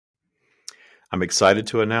I'm excited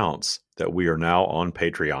to announce that we are now on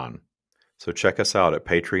Patreon. So check us out at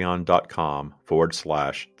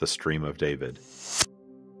patreon.com/the stream of David.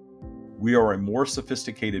 We are a more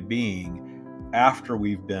sophisticated being after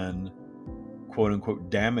we've been, quote unquote,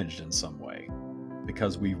 damaged in some way,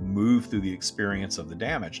 because we've moved through the experience of the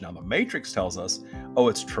damage. Now, the Matrix tells us, oh,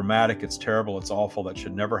 it's traumatic, it's terrible, it's awful, that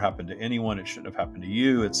should never happen to anyone, it shouldn't have happened to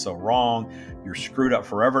you, it's so wrong, you're screwed up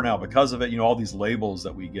forever now because of it. All these labels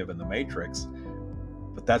that we give in the Matrix,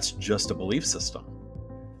 but that's just a belief system.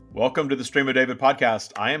 Welcome to the Stream of David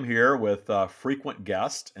podcast. I am here with frequent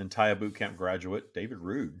guest and Taya Bootcamp graduate, David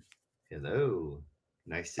Roode. Hello.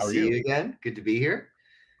 Nice to How are see you? you again. Good to be here.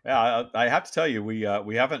 Yeah, I have to tell you, we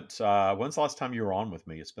haven't. When's the last time you were on with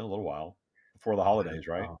me? It's been a little while before the holidays,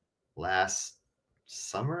 right? Last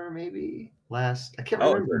summer, maybe last. I can't Oh,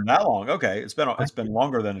 it's remember. been that long. Okay, it's been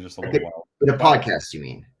longer than just a little while. The But podcast, you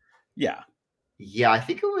mean? yeah, Yeah, I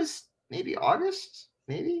think it was maybe August.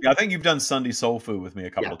 Maybe. I think you've done Sunday Soul Food with me a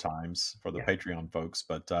couple Yeah. of times for the Yeah. Patreon folks.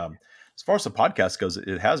 But as far as the podcast goes,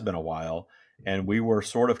 it has been a while, and we were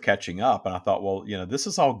sort of catching up. And I thought, well, this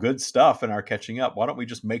is all good stuff in our catching up. Why don't we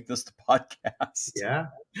just make this the podcast? Yeah.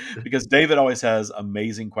 Because David always has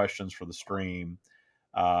amazing questions for the stream,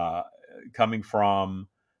 coming from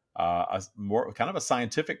a more kind of a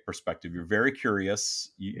scientific perspective. You're very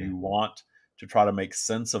curious. You want to try to make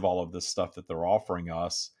sense of all of this stuff that they're offering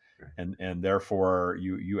us, and therefore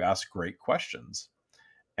you ask great questions.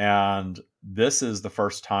 And this is the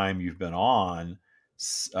first time you've been on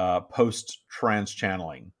post trans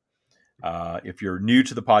channeling. If you're new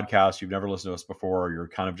to the podcast, you've never listened to us before, you're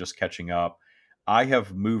kind of just catching up. I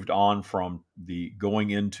have moved on from the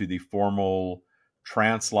going into the formal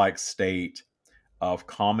trance-like state of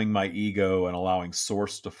calming my ego and allowing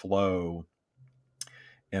source to flow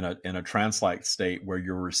in a trance-like state where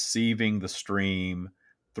you're receiving the stream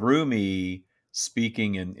through me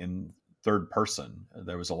speaking in third person.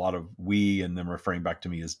 There was a lot of we and them referring back to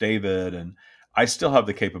me as David, and I still have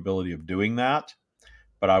the capability of doing that.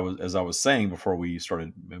 But as I was saying before we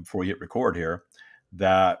hit record here,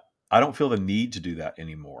 that I don't feel the need to do that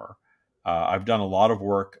anymore. I've done a lot of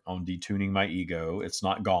work on detuning my ego. It's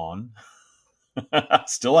not gone. I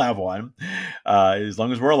still have one. As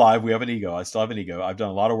long as we're alive, we have an ego. I still have an ego. I've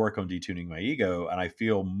done a lot of work on detuning my ego, and I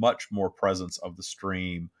feel much more presence of the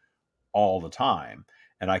stream all the time.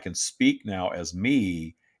 And I can speak now as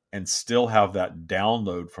me and still have that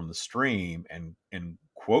download from the stream and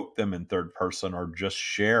quote them in third person or just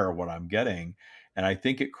share what I'm getting. And I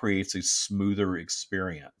think it creates a smoother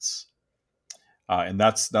experience. And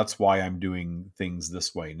that's why I'm doing things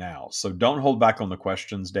this way now. So don't hold back on the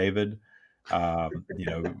questions, David.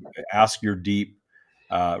 Ask your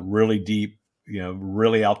really deep,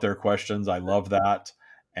 really out there questions. I love that,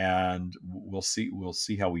 and we'll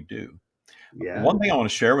see how we do. Yeah. One thing I want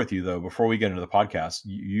to share with you, though, before we get into the podcast,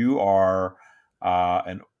 you are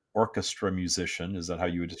an orchestra musician. Is that how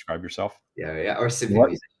you would describe yourself? Yeah. Or symphony What?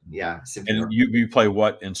 music. Yeah. Symphony. And you play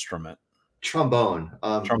what instrument? Trombone.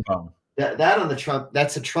 Trombone. That on the trump.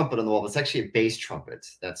 That's a trumpet on the wall. It's actually a bass trumpet.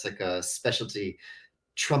 That's like a specialty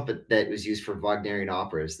trumpet that was used for Wagnerian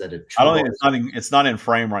operas. That a I don't trombone. think it's not in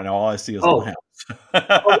frame right now. All I see is a Oh, lamp. oh,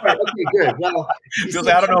 right. Okay, good. Well, you Because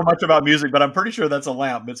see, I don't know much about music, but I'm pretty sure that's a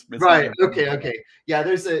lamp. It's right. not Okay. Yeah,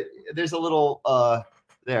 there's a little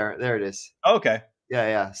there it is. okay.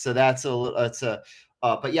 Yeah. So that's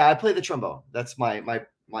but yeah, I play the trombone. That's my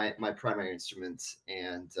primary instrument,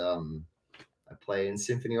 and I play in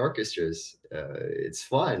symphony orchestras. It's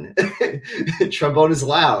fun. Trombone is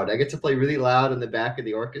loud. I get to play really loud in the back of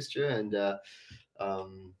the orchestra, and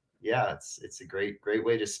yeah, it's a great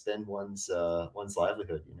way to spend one's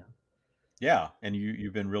livelihood. Yeah, and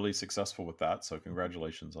you've been really successful with that, so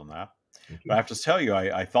congratulations on that. But I have to tell you,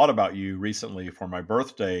 I thought about you recently for my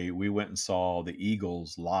birthday. We went and saw the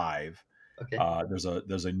Eagles live. Okay.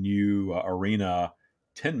 There's a new arena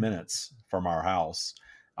 10 minutes from our house,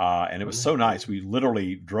 and it was so nice. We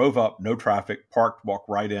literally drove up, no traffic, parked, walked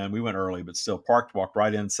right in. We went early, but still parked, walked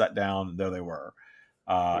right in, sat down, and there they were.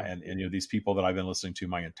 And these people that I've been listening to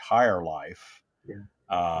my entire life. Yeah.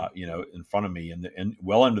 In front of me and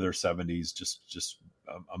well into their 70s, just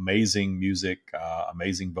amazing music,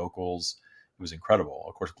 amazing vocals. It was incredible.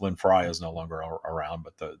 Of course, Glenn Frey is no longer around,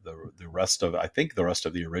 but the rest of, I think the rest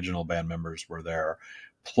of the original band members were there,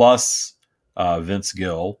 plus Vince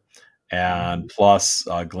Gill and plus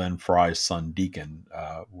Glenn Frey's son Deacon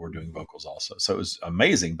were doing vocals also. So it was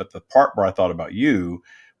amazing. But the part where I thought about you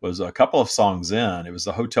was a couple of songs in. It was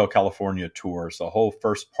the Hotel California tour. So the whole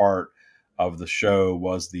first part of the show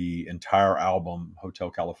was the entire album Hotel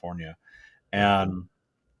California, and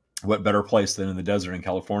what better place than in the desert in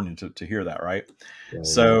California to hear that, right? Right.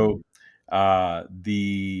 So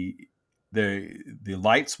the the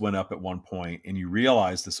lights went up at one point, and you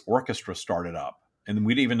realize this orchestra started up, and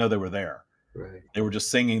we didn't even know they were there. Right. They were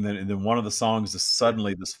just singing, and then one of the songs, Yeah.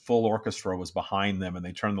 suddenly this full orchestra was behind them, and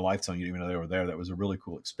they turned the lights on. You didn't even know they were there. That was a really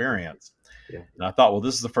cool Right. experience. Yeah. And I thought, well,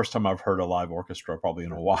 this is the first time I've heard a live orchestra probably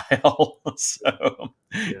in a while. So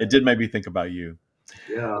it Yeah. did make me think about you.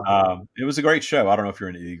 Yeah. It was a great show. I don't know if you're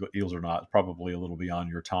into Eagles or not. Probably a little beyond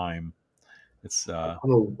your time. It's I'm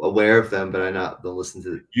aware of them, but I not don't listen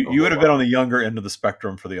to a you would whole have been lot. on the younger end of the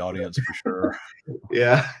spectrum for the audience for sure.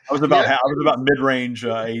 Yeah. I was Yeah. about mid range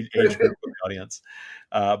age group of the audience,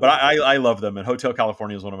 but I love them. And Hotel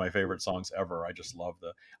California is one of my favorite songs ever. I just love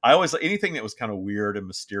I always anything that was kind of weird and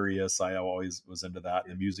mysterious. I always was into that.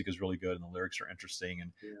 And the music is really good, and the lyrics are interesting.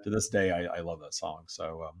 And Yeah. to this day, I love that song.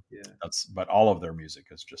 So Yeah. but all of their music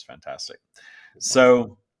is just fantastic. That's awesome.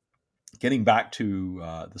 So getting back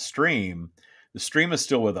to the stream is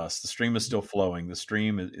still with us. The stream is still flowing. The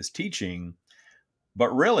stream is teaching, but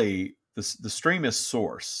really the stream is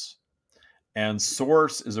source, and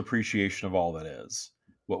source is appreciation of all that is.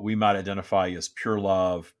 What we might identify as pure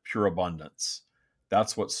love, pure abundance.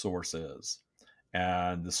 That's what source is.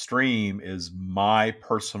 And the stream is my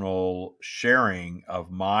personal sharing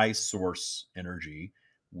of my source energy.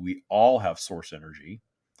 We all have source energy.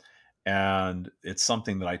 And it's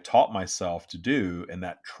something that I taught myself to do. And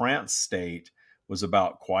that trance state was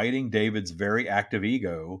about quieting David's very active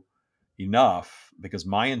ego enough, because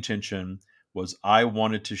my intention was I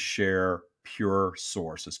wanted to share pure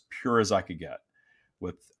source, as pure as I could get,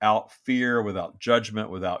 without fear, without judgment,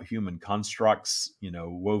 without human constructs,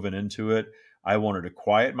 woven into it. I wanted to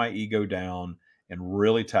quiet my ego down and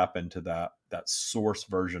really tap into that source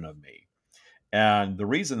version of me. And the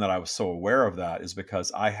reason that I was so aware of that is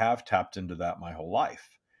because I have tapped into that my whole life.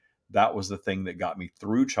 That was the thing that got me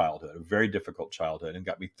through childhood, a very difficult childhood, and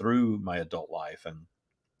got me through my adult life.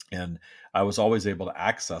 And I was always able to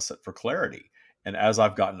access it for clarity. And as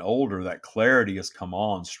I've gotten older, that clarity has come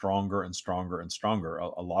on stronger and stronger and stronger.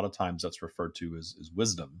 A lot of times that's referred to as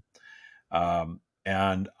wisdom.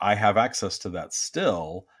 And I have access to that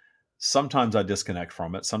still. Sometimes I disconnect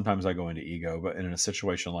from it. Sometimes I go into ego. But in a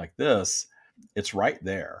situation like this, it's right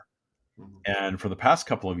there. Mhm. And for the past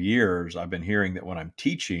couple of years, I've been hearing that when I'm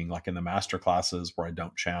teaching, like in the master classes where I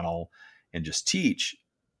don't channel and just teach,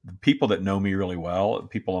 the people that know me really well,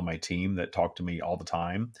 people on my team that talk to me all the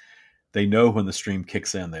time, they know when the stream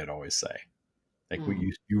kicks in. They'd always say, like,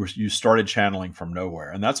 Hmm. you started channeling from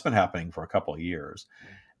nowhere, and that's been happening for a couple of years.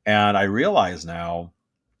 And I realize now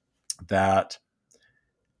that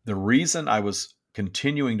the reason I was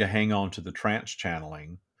continuing to hang on to the trance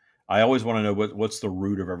channeling, I always want to know what's the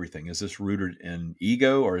root of everything. Is this rooted in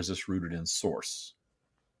ego, or is this rooted in source?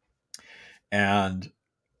 And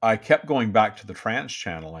I kept going back to the trance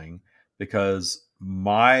channeling because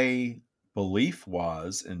my belief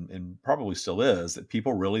was, and probably still is, that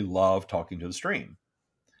people really love talking to the stream.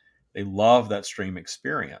 They love that stream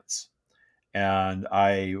experience. And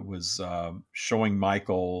I was showing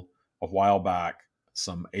Michael a while back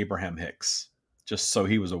some Abraham Hicks, just so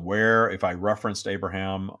he was aware. If I referenced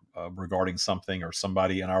Abraham regarding something or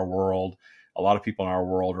somebody in our world, a lot of people in our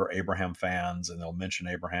world are Abraham fans, and they'll mention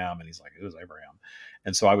Abraham, and he's like, "Who's Abraham?"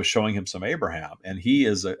 And so I was showing him some Abraham, and he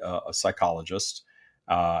is a psychologist,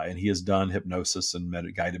 and he has done hypnosis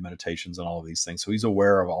and guided meditations and all of these things, so he's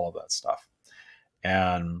aware of all of that stuff.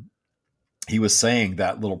 And he was saying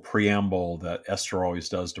that little preamble that Esther always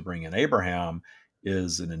does to bring in Abraham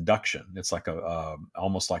is an induction. It's like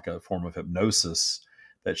almost like a form of hypnosis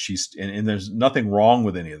that and there's nothing wrong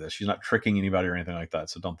with any of this. She's not tricking anybody or anything like that.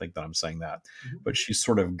 So don't think that I'm saying that, but she's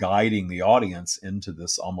sort of guiding the audience into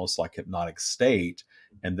this almost like hypnotic state,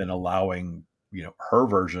 and then allowing, her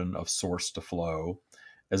version of source to flow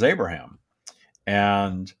as Abraham.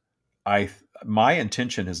 And I, my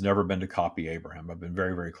intention has never been to copy Abraham. I've been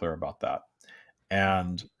very, very clear about that.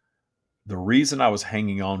 And the reason I was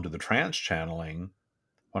hanging on to the trance channeling,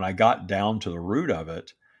 when I got down to the root of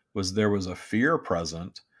it, was there was a fear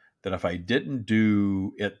present that if I didn't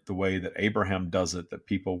do it the way that Abraham does it, that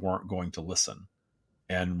people weren't going to listen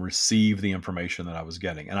and receive the information that I was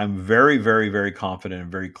getting. And I'm very, very, very confident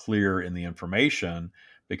and very clear in the information,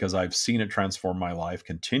 because I've seen it transform my life,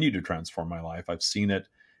 continue to transform my life. I've seen it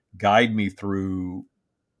guide me through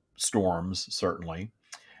storms, certainly,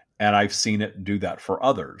 and I've seen it do that for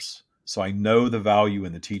others. So I know the value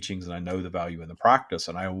in the teachings, and I know the value in the practice,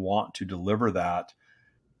 and I want to deliver that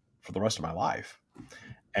for the rest of my life.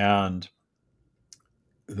 And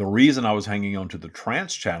the reason I was hanging on to the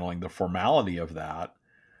trance channeling, the formality of that,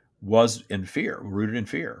 was in fear, rooted in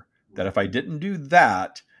fear. that if I didn't do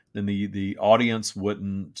that, then the audience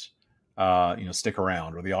wouldn't stick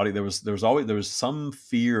around, or the audience, there was some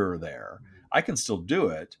fear there. I can still do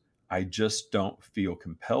it. I just don't feel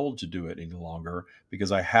compelled to do it any longer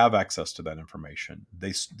because I have access to that information.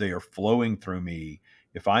 They are flowing through me.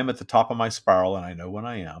 If I'm at the top of my spiral, and I know when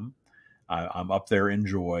I am, I'm up there in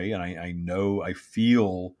joy, and I know, I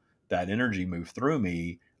feel that energy move through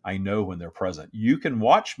me. I know when they're present. You can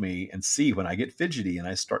watch me and see when I get fidgety and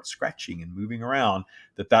I start scratching and moving around,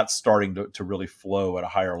 that's starting to really flow at a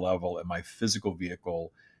higher level, and my physical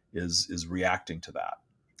vehicle is reacting to that.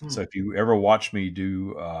 So Hmm. if you ever watch me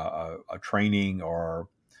do a training or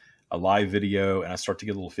a live video and I start to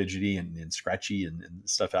get a little fidgety and scratchy and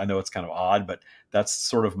stuff, I know it's kind of odd, but that's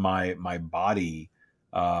sort of my body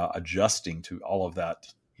adjusting to all of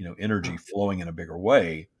that, energy flowing in a bigger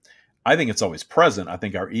way. I think it's always present. I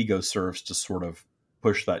think our ego serves to sort of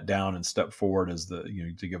push that down and step forward as to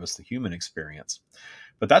give us the human experience.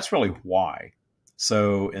 But that's really why.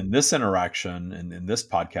 So in this interaction and in this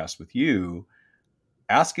podcast with you,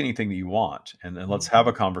 ask anything that you want, and let's have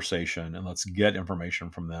a conversation, and let's get information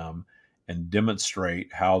from them and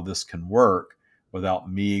demonstrate how this can work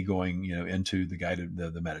without me going, into the guided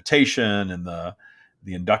the meditation and the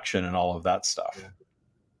induction and all of that Yeah. stuff.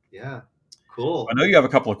 Yeah. I Cool. know you have a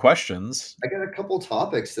couple of questions. I got a couple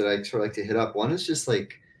topics that I sort of like to hit up. One is just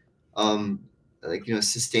um,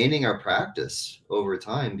 sustaining our practice over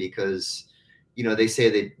time, because, they say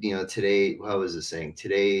that, today, how was it saying?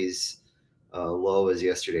 Today's low is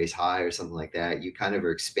yesterday's high, or something like that. You kind of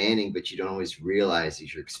are expanding, but you don't always realize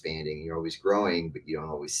that you're expanding. You're always growing, but you don't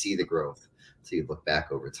always see the growth until you look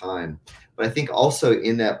back over time. But I think also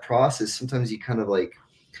in that process, sometimes you kind of like,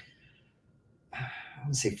 I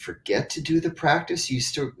don't say forget to do the practice. You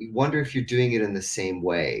wonder if you're doing it in the same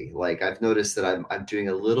way. Like I've noticed that I'm doing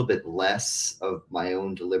a little bit less of my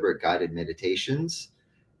own deliberate guided meditations,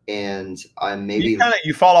 and I'm maybe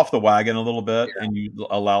You fall off the wagon a little bit yeah, and you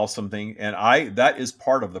allow something, and I that is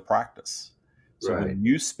part of the practice. So right, when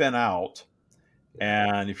you spin out, yeah,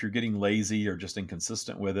 and if you're getting lazy or just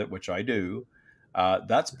inconsistent with it, which I do,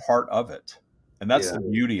 that's part of it, and that's yeah, the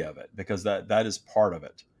beauty of it, because that is part of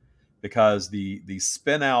it. Because the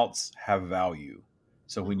spin outs have value.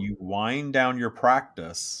 So when mhm, you wind down your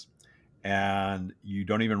practice and you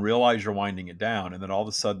don't even realize you're winding it down, and then all of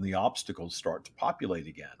a sudden the obstacles start to populate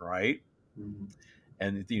again, right? mhm,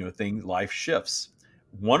 And life shifts.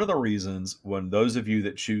 One of the reasons, when those of you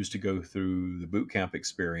that choose to go through the boot camp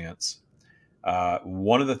experience,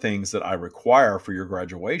 one of the things that I require for your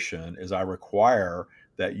graduation is I require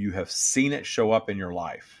that you have seen it show up in your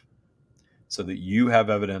life, so that you have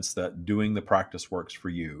evidence that doing the practice works for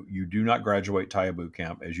you. You do not graduate Taya Boot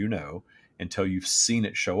Camp, as you know, until you've seen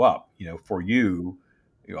it show up. For you,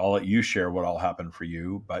 I'll let you share what all happened for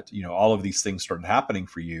you, but all of these things started happening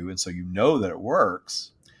for you, and so you know that it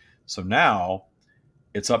works. So now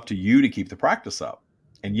it's up to you to keep the practice up.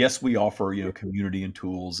 And yes, we offer community and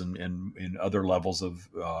tools and other levels of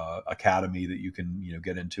academy that you can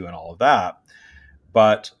get into and all of that.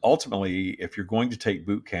 But ultimately, if you're going to take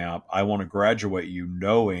boot camp, I want to graduate you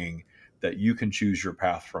knowing that you can choose your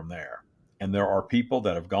path from there. And there are people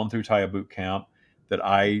that have gone through Taya boot camp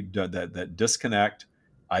that disconnect.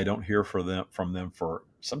 I don't hear from them for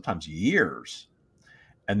sometimes years,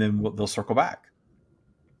 and then they'll circle back.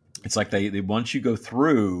 It's like they once you go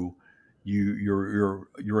through, you're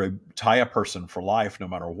a Taya person for life, no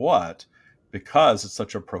matter what, because it's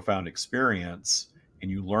such a profound experience,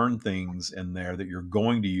 and you learn things in there that you're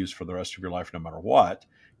going to use for the rest of your life, no matter what.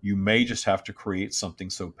 You may just have to create something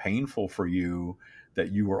so painful for you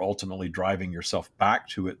that you are ultimately driving yourself back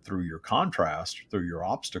to it through your contrast, through your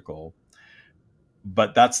obstacle.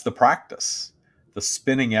 But that's the practice. The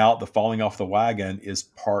spinning out, the falling off the wagon is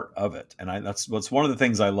part of it, and that's what's one of the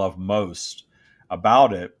things I love most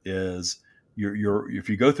about it is you're if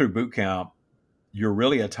you go through boot camp, you're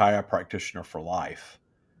really a Taya practitioner for life.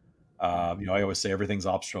 I always say everything's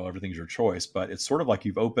optional, everything's your choice, but it's sort of like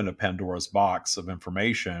you've opened a Pandora's box of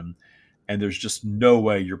information, and there's just no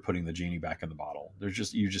way you're putting the genie back in the bottle. You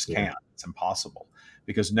just yeah, can't. It's impossible,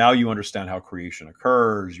 because now you understand how creation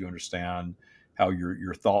occurs. You understand how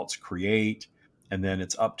your thoughts create, and then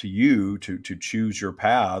it's up to you to choose your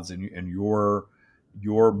paths and your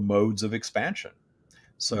modes of expansion.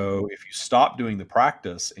 mhm, So if you stop doing the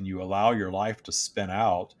practice and you allow your life to spin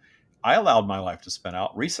out, I allowed my life to spin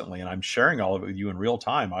out recently, and I'm sharing all of it with you in real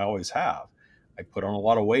time. I always have. I put on a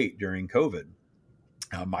lot of weight during COVID.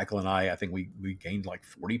 Michael and I think we gained like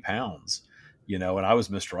 40 pounds, and I was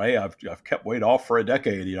Mr. A. I've kept weight off for a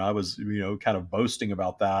decade. I was, kind of boasting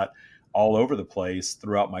about that. all over the place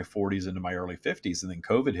throughout my 40s into my early 50s. And then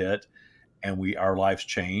COVID hit, and our lives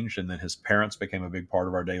changed, and then his parents became a big part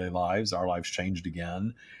of our daily lives. Our lives changed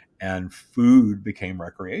again, and food became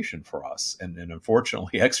recreation for us. And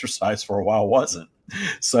unfortunately, exercise for a while wasn't.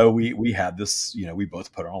 So we had this, we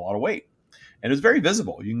both put on a lot of weight, and it's very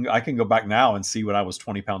visible. I can go back now and see when I was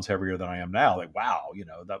 20 pounds heavier than I am now. Like, wow,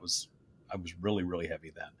 I was really, really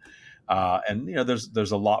heavy then. And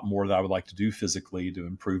there's a lot more that I would like to do physically to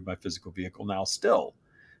improve my physical vehicle now still.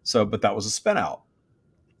 So, but that was a spin out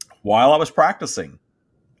while I was practicing,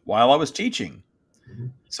 while I was teaching.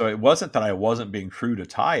 Mhm. So it wasn't that I wasn't being true to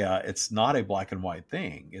Taya. It's not a black and white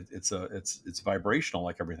thing. It's vibrational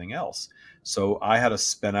like everything else. So I had a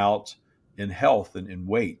spin out in health and in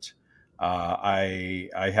weight. I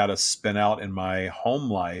had a spin out in my home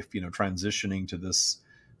life. Transitioning to this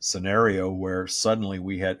scenario where suddenly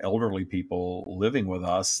we had elderly people living with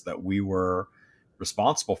us that we were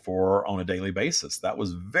responsible for on a daily basis. That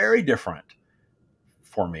was very different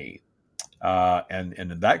for me.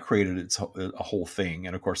 And that created a whole thing.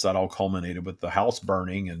 And of course, that all culminated with the house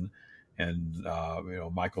burning and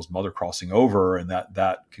Michael's mother crossing over, and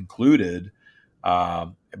that concluded.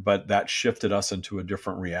 But that shifted us into a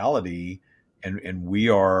different reality, and we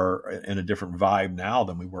are in a different vibe now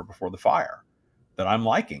than we were before the fire. That I'm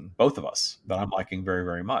liking, both of us. That I'm liking very,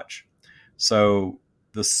 very much. So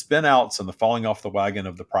the spin outs and the falling off the wagon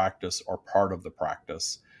of the practice are part of the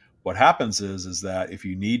practice. What happens is that if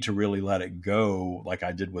you need to really let it go, like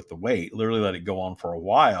I did with the weight, literally let it go on for a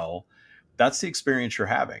while, that's the experience you're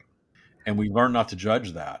having. And we learn not to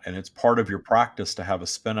judge that. And it's part of your practice to have a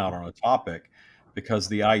spin out on a topic, because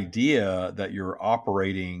the idea that you're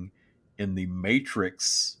operating in the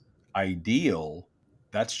matrix ideal,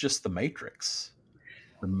 that's just the matrix.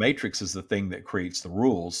 The matrix is the thing that creates the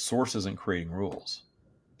rules. Source isn't creating rules.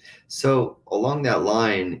 So along that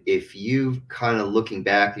line, if you kind of looking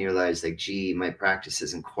back and you realize like, gee, my practice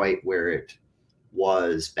isn't quite where it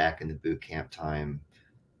was back in the boot camp time,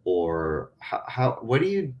 or what do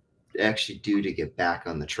you actually do to get back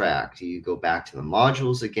on the track? Do you go back to the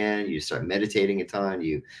modules again? You start meditating a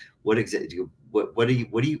ton? What exactly what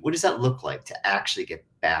does that look like to actually get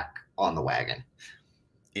back on the wagon?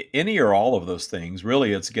 Any or all of those things,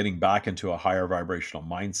 really, it's getting back into a higher vibrational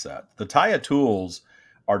mindset. The Taya tools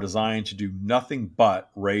are designed to do nothing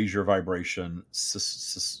but raise your vibration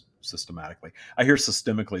systematically. I hear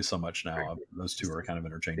systemically so much now. Those two are kind of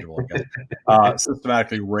interchangeable, I guess.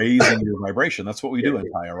 Systematically raising your vibration. That's what we Yeah, do in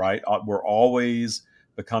Taya, right? We're always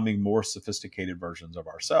becoming more sophisticated versions of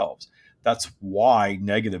ourselves. That's why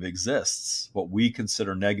negative exists. What we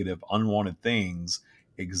consider negative, unwanted things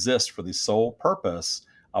exist for the sole purpose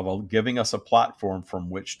of giving us a platform from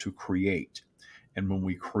which to create. And when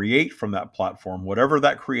we create from that platform, whatever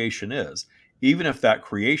that creation is, even if that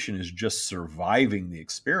creation is just surviving the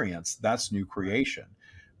experience, that's new creation.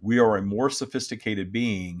 We are a more sophisticated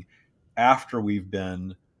being after we've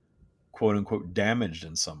been, quote unquote, damaged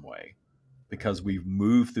in some way, because we've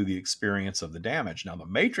moved through the experience of the damage. Now, the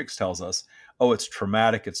Matrix tells us, oh, it's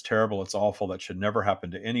traumatic, it's terrible, it's awful, that should never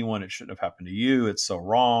happen to anyone, it shouldn't have happened to you, it's so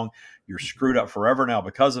wrong, you're screwed up forever now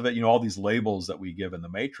because of it. All these labels that we give in the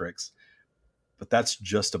Matrix, but that's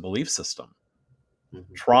just a belief system.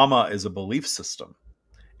 Mhm. Trauma is a belief system,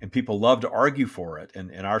 and people love to argue for it.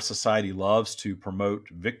 And our society loves to promote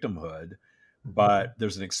victimhood, but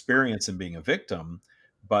there's an experience in being a victim.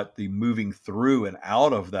 But the moving through and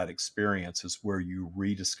out of that experience is where you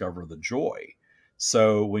rediscover the joy.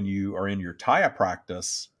 So when you are in your Taya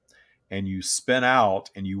practice and you spin out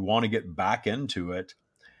and you want to get back into it,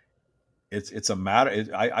 it's a matter.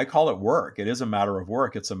 I call it work. It is a matter of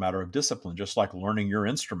work. It's a matter of discipline, just like learning your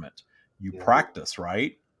instrument. You Yeah, practice,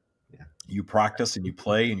 right? yeah, You practice and you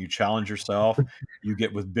play and you challenge yourself. You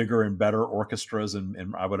get with bigger and better orchestras,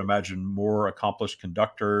 and I would imagine more accomplished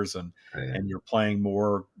conductors, yeah, and you're playing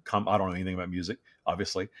more. I don't know anything about music,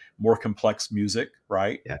 obviously, more complex music,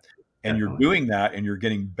 right? yeah, And you're definitely. doing that, and you're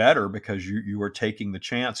getting better because you are taking the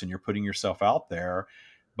chance and you're putting yourself out there,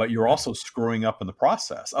 but you're Right. also screwing up in the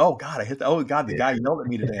process. Oh God, I hit the. Oh God, the Yeah, guy yelled at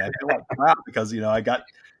me today. I feel like crap because I got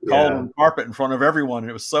called on yeah, the carpet in front of everyone, and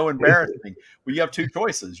it was so embarrassing. Well, you have two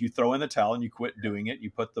choices: you throw in the towel and you quit doing it, you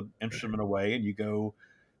put the instrument away, and you go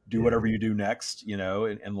do yeah, whatever you do next,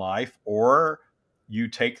 in life, or you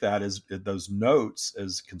take that as those notes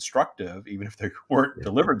as constructive, even if they weren't yeah,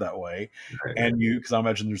 delivered that way, right. and because I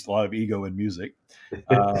imagine there's a lot of ego in music.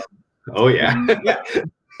 Uh, Oh yeah. yeah,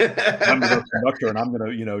 I'm the conductor, and I'm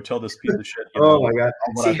going to tell this piece of shit, Oh my god.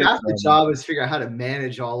 what I See, think half of the them. job is figure out how to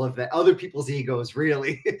manage all of that. Other people's egos,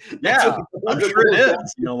 really. That's Yeah, what I'm it sure it boils down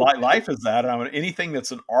is. to. Life is that. And anything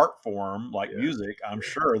that's an art form like Yeah. music, I'm Yeah.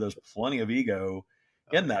 sure there's plenty of ego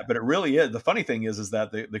Oh in yeah. that. But it really is. The funny thing is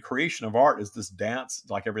that the creation of art is this dance,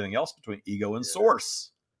 like everything else, between ego and Yeah.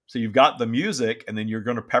 source. So you've got the music, and then you're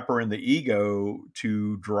going to pepper in the ego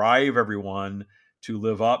to drive everyone to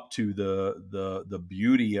live up to the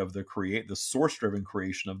beauty of the source driven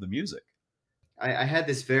creation of the music. I had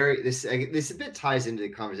this a bit ties into the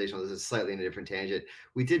conversation. This is slightly in a different tangent.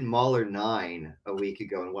 We did Mahler 9 a week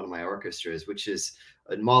ago in one of my orchestras, which is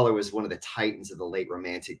Mahler was one of the titans of the late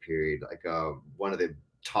Romantic period, like one of the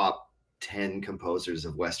top 10 composers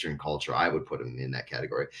of Western culture. I would put him in that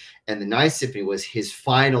category. And the Ninth Symphony was his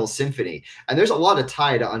final symphony. And there's a lot of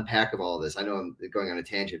tie to unpack of all of this. I know I'm going on a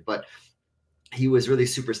tangent, but he was really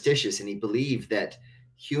superstitious and he believed that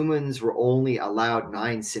humans were only allowed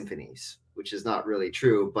 9 symphonies, which is not really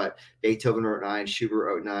true. But Beethoven wrote 9, Schubert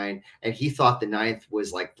wrote 9, and he thought the ninth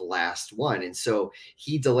was like the last one. And so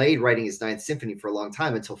he delayed writing his ninth symphony for a long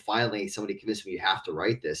time until finally somebody convinced him, you have to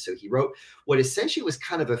write this. So he wrote what essentially was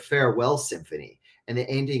kind of a farewell symphony. And the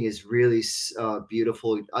ending is really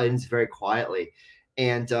beautiful. It ends very quietly.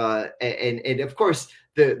 And of course,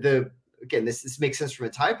 the again, this makes sense from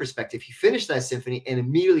a time perspective. He finished that symphony and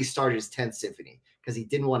immediately started his 10th symphony because he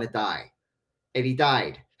didn't want to die. And he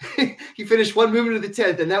died. He finished one movement of the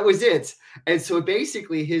 10th, and that was it. And so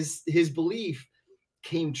basically his belief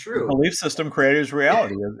came Your true. belief system created his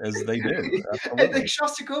reality, as they do. And like Absolutely.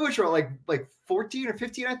 Shostakovich wrote like 14 or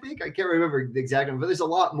 15, I think. I can't remember the exact number, but there's a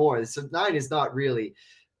lot more. So 9 is not really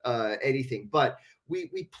anything. But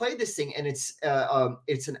we played this thing, and it's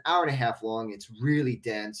an hour and a half long. It's really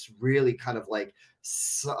dense, really kind of like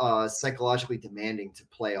psychologically demanding to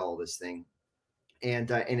play all this thing.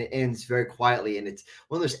 And it ends very quietly, and it's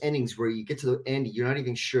one of those endings where you get to the end, you're not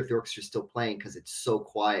even sure if the orchestra's still playing because it's so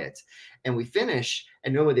quiet. And we finish,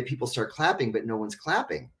 and normally the people start clapping, but no one's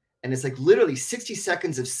clapping, and it's like literally 60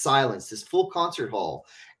 seconds of silence, this full concert hall,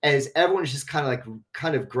 as everyone is just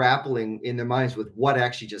kind of grappling in their minds with what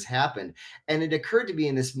actually just happened. And it occurred to me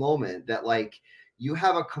in this moment that like you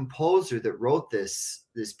have a composer that wrote this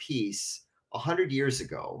piece 100 years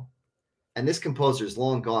ago, and this composer is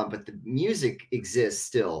long gone, but the music exists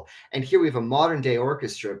still. And here we have a modern day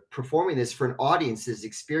orchestra performing this for an audience that's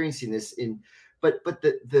experiencing this in. But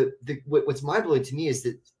what's mind blowing to me is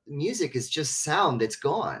that music is just sound that's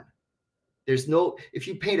gone. There's no, if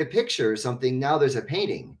you paint a picture or something, now there's a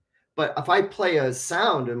painting. But if I play a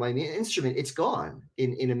sound on my instrument, it's gone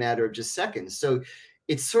in a matter of just seconds. So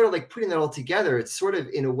it's sort of like putting that all together. It's sort of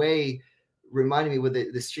in a way reminding me what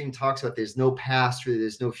the stream talks about. There's no past, really,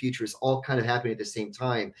 there's no future. It's all kind of happening at the same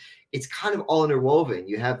time. It's kind of all interwoven.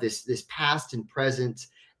 You have this past and present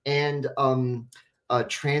and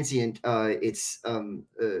transient. It's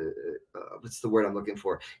what's the word I'm looking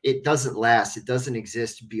for? It doesn't last. It doesn't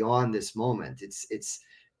exist beyond this moment.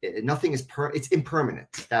 Nothing is it's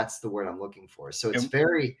impermanent. That's the word I'm looking for. So it's And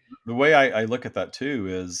very the way I look at that too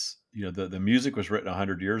is, the music was written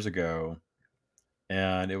 100 years ago,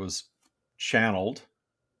 and it was channeled,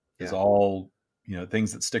 is yeah, all,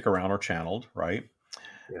 things that stick around are channeled, right?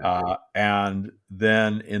 yeah, And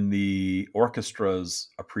then in the orchestra's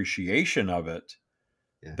appreciation of it,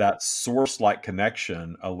 yeah, that source like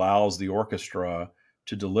connection allows the orchestra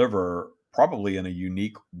to deliver probably in a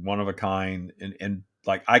unique, one of a kind. And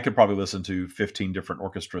like I could probably listen to 15 different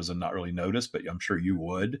orchestras and not really notice, but I'm sure you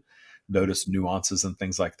would notice nuances and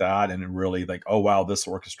things like that. And really like, oh, wow, this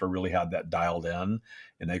orchestra really had that dialed in,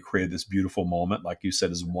 and they created this beautiful moment. Like you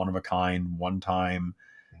said, is one of a kind, one time,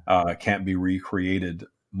 can't be recreated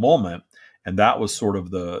moment. And that was sort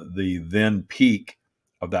of the then peak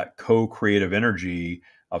of that co-creative energy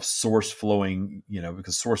of source flowing,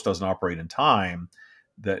 because source doesn't operate in time,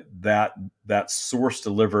 that source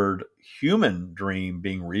delivered human dream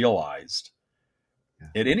being realized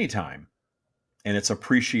yeah, at any time. And its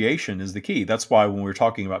appreciation is the key. That's why when we're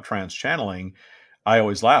talking about trans channeling, I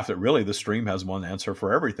always laugh that really the stream has one answer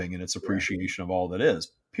for everything, and it's yeah, appreciation of all that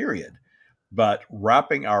is, period. But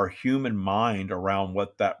wrapping our human mind around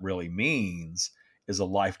what that really means is a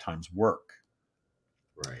lifetime's work.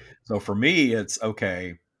 right, So for me, it's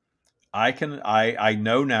okay. I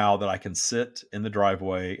know now that I can sit in the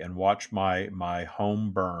driveway and watch my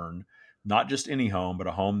home burn, not just any home, but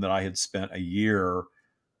a home that I had spent a year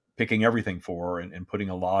picking everything for, and putting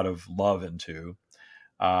a lot of love into,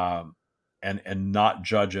 um, and not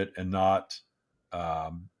judge it, and not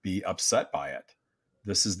be upset by it.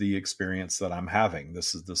 This is the experience that I'm having.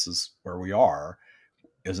 This is where we are.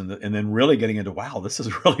 isn't it? And then really getting into, wow, this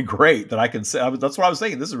is really great that I can sit. That's what I was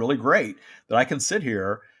thinking. This is really great that I can sit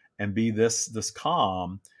here and be this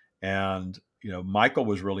calm. And Michael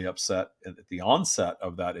was really upset at the onset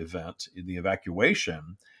of that event in the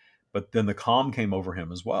evacuation, but then the calm came over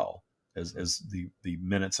him as well as the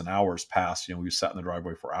minutes and hours passed. We sat in the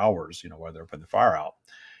driveway for hours, while they're putting the fire out,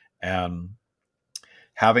 and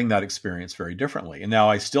having that experience very differently. And now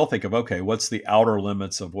I still think of, okay, what's the outer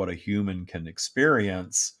limits of what a human can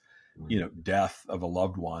experience? Death of a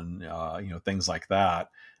loved one, things like that.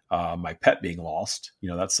 My pet being lost,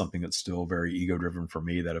 that's something that's still very ego driven for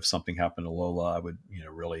me. That if something happened to Lola, I would,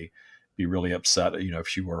 really be really upset. If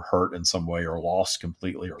she were hurt in some way or lost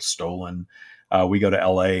completely or stolen. We go to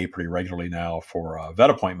LA pretty regularly now for vet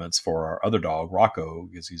appointments for our other dog, Rocco,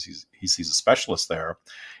 because he sees a specialist there.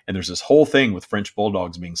 And there's this whole thing with French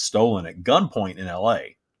bulldogs being stolen at gunpoint in LA.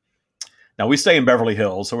 Now we stay in Beverly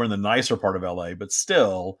Hills, so we're in the nicer part of LA, but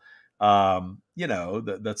still,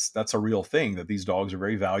 that's a real thing, that these dogs are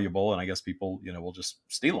very valuable, and I guess people, will just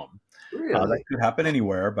steal them. That Really? could happen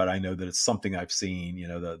anywhere, but I know that it's something I've seen.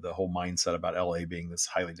 The whole mindset about LA being this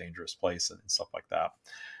highly dangerous place and stuff like that,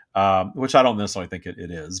 which I don't necessarily think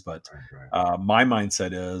it is. But Right, right. my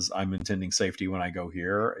mindset is I'm intending safety when I go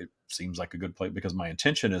here. It seems like a good place because my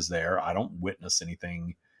intention is there. I don't witness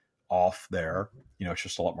anything off there. It's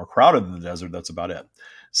just a lot more crowded in the desert. That's about it.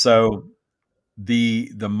 So the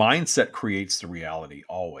mindset creates the reality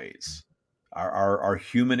always. Our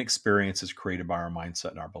human experience is created by our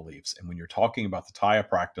mindset and our beliefs. And when you're talking about the Taya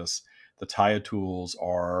practice, the Taya tools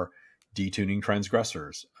are detuning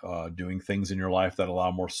transgressors, doing things in your life that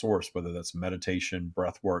allow more source, whether that's meditation,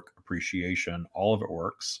 breath work, appreciation, all of it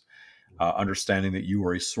works. Understanding that you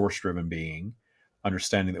are a source driven being,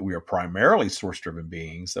 understanding that we are primarily source driven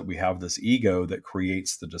beings, that we have this ego that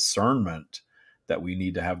creates the discernment that we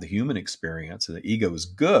need to have the human experience. And the ego is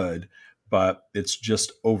good, but it's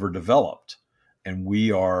just overdeveloped. And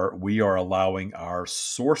we are allowing our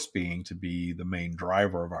source being to be the main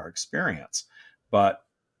driver of our experience. But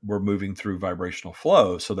we're moving through vibrational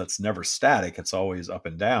flow. So that's never static. It's always up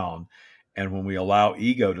and down. And when we allow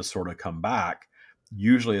ego to sort of come back,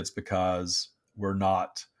 usually it's because we're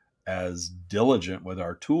not as diligent with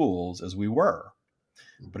our tools as we were.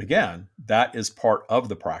 But again, that is part of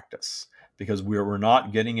the practice, because we're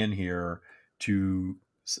not getting in here to,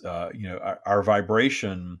 our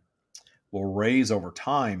vibration will raise over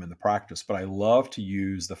time in the practice. But I love to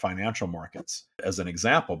use the financial markets as an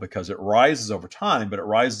example because it rises over time, but it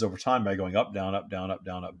rises over time by going up, down, up, down, up,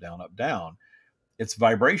 down, up, down, up, down. It's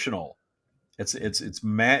vibrational. It's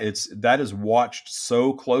that is watched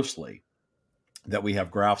so closely that we have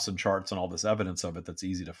graphs and charts and all this evidence of it that's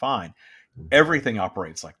easy to find. Everything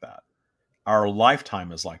operates like that. Our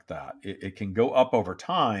lifetime is like that. It can go up over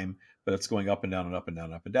time, but it's going up and down and up and down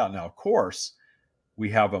and up and down. Now, of course, we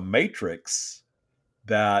have a matrix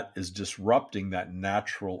that is disrupting that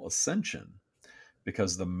natural ascension,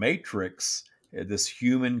 because the matrix, this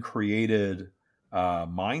human created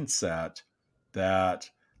mindset that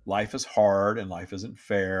life is hard and life isn't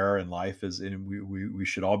fair and life is, and we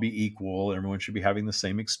should all be equal, everyone should be having the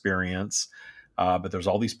same experience, but there's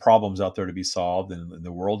all these problems out there to be solved, and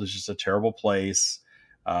the world is just a terrible place.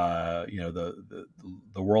 The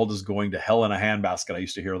world is going to hell in a handbasket. I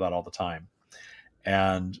used to hear that all the time,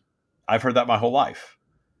 and I've heard that my whole life.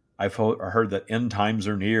 I've heard that end times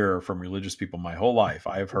are near from religious people my whole life.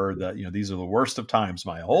 I've heard that, these are the worst of times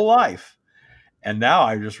my whole life. And now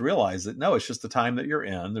I just realize that no, it's just the time that you're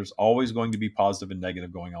in. There's always going to be positive and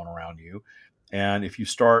negative going on around you. And if you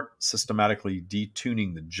start systematically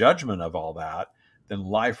detuning the judgment of all that, then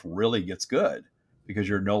life really gets good, because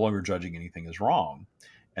you're no longer judging anything as wrong.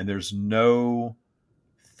 And there's no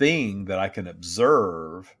thing that I can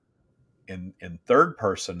observe in third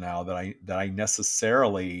person now that I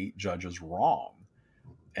necessarily judge as wrong.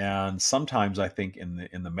 And sometimes I think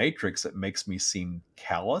in the matrix it makes me seem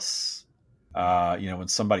callous. When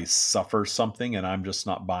somebody suffers something and I'm just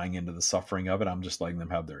not buying into the suffering of it, I'm just letting them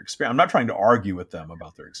have their experience. I'm not trying to argue with them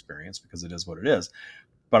about their experience, because it is what it is.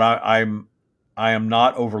 But I am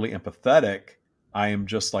not overly empathetic. I am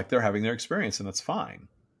just like, they're having their experience, and that's fine.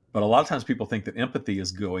 But a lot of times people think that empathy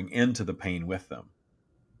is going into the pain with them.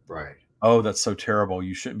 Right. Oh, that's so terrible.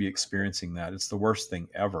 You shouldn't be experiencing that. It's the worst thing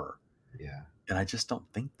ever. Yeah. And I just don't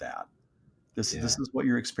think that. This Yeah. is what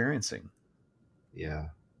you're experiencing. Yeah.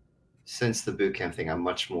 Since the boot camp thing, I'm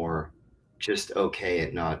much more just okay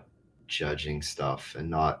at not judging stuff and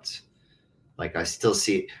not Like I still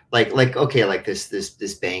see like okay, like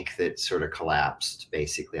this bank that sort of collapsed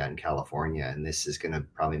basically out in California, and this is going to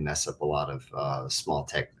probably mess up a lot of small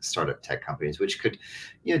tech startup tech companies, which could,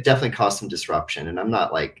 definitely cause some disruption. And I'm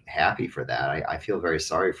not like happy for that. I feel very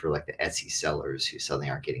sorry for like the Etsy sellers who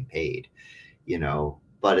suddenly aren't getting paid,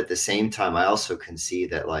 But at the same time, I also can see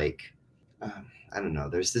that like I don't know.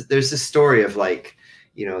 There's this story of like,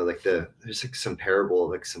 like there's like some parable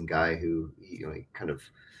of like some guy who he kind of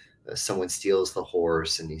someone steals the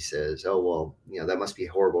horse and he says, oh well, that must be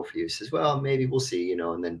horrible for you. He says, well, maybe we'll see,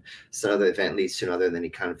 and then some other event leads to another, and then he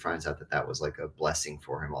kind of finds out that that was like a blessing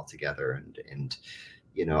for him altogether. And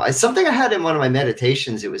something I had in one of my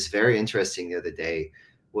meditations, it was very interesting the other day,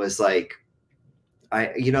 was like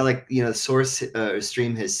source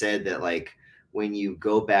stream has said that like when you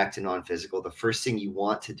go back to non-physical, the first thing you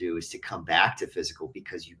want to do is to come back to physical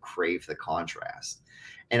because you crave the contrast.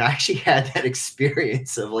 And I actually had that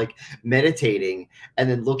experience of like meditating and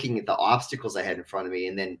then looking at the obstacles I had in front of me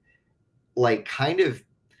and then like kind of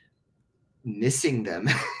missing them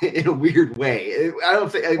in a weird way. I don't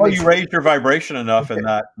think it Well, makes you sense. raised your vibration enough in Okay.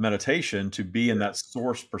 that meditation to be in Yeah. that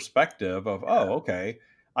source perspective of, Yeah. oh, okay,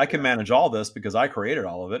 I can Yeah. manage all this because I created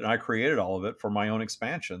all of it, and I created all of it for my own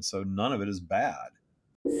expansion. So none of it is bad.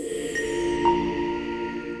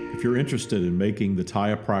 If you're interested in making the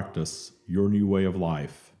Taya practice your new way of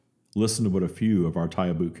life, listen to what a few of our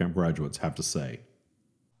Taya Bootcamp graduates have to say.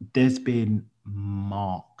 There's been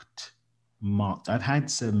marked. I've had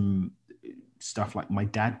some stuff like my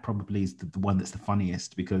dad probably is the one that's the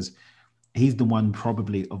funniest because he's the one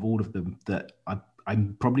probably of all of them that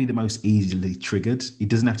I'm probably the most easily triggered. He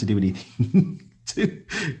doesn't have to do anything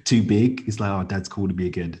too big. It's like, oh, dad's calling me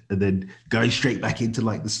again. And then going straight back into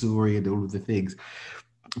like the story and all of the things.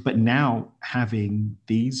 But now having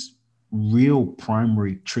these real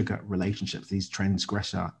primary trigger relationships, these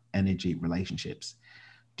transgressor energy relationships,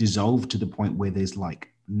 dissolve to the point where there's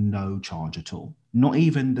like no charge at all. Not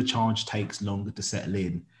even the charge takes longer to settle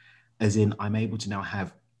in, as in I'm able to now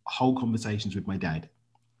have whole conversations with my dad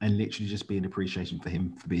and literally just be an appreciation for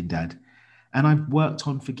him for being dad. And I've worked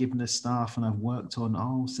on forgiveness stuff and I've worked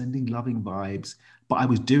on sending loving vibes, but I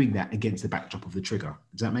was doing that against the backdrop of the trigger.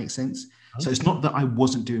 Does that make sense? So it's not that I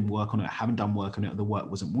wasn't doing work on it, I haven't done work on it, or the work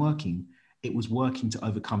wasn't working. It was working to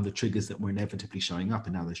overcome the triggers that were inevitably showing up,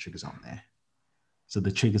 and now those triggers aren't there. So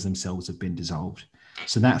the triggers themselves have been dissolved.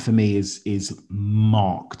 So that for me is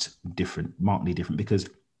markedly different, because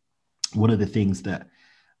one of the things that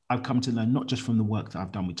I've come to learn, not just from the work that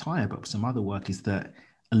I've done with Tyre, but some other work, is that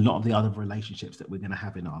a lot of the other relationships that we're going to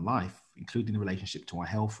have in our life, including the relationship to our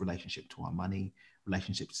health, relationship to our money,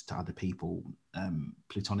 relationships to other people,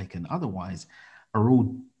 platonic and otherwise, are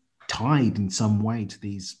all tied in some way to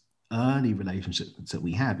these early relationships that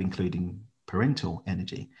we have, including parental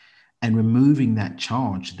energy. And removing that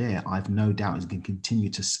charge there, I've no doubt is going to continue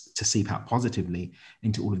to seep out positively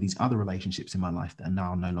into all of these other relationships in my life that are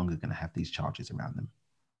now no longer going to have these charges around them.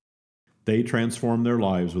 They transform their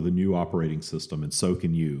lives with a new operating system, and so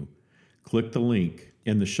can you. Click the link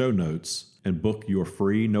in the show notes and book your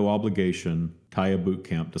free, no obligation Taya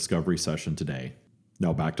Bootcamp discovery session today.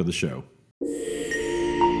 Now back to the show.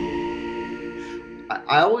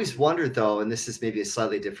 I always wondered though, and this is maybe a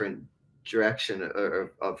slightly different direction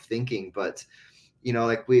of thinking, but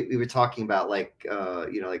like we were talking about like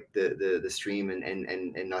like the stream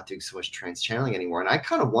and not doing so much trans channeling anymore. And I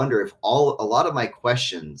kind of wonder if a lot of my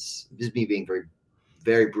questions, this is me being very,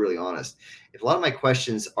 very brutally honest, if a lot of my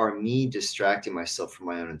questions are me distracting myself from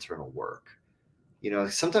my own internal work.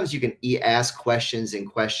 Sometimes you can ask questions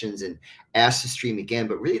and ask the stream again,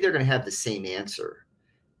 but really they're going to have the same answer.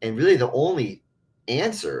 And really the only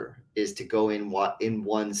answer is to go in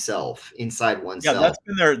oneself, inside Yeah, oneself. that's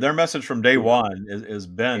been their message from day Yeah. one is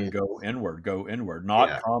been And, go inward, not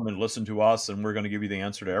yeah. come and listen to us and we're going to give you the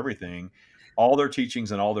answer to everything. All their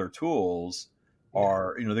teachings and all their tools Yeah.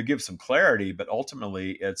 are, they give some clarity, but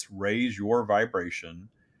ultimately it's raise your vibration,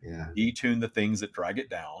 Yeah. detune the things that drag it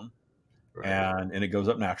down, Right. and it goes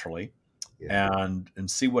up naturally. Yeah. And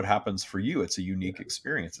see what happens for you. It's a unique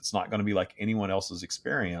experience. It's not going to be like anyone else's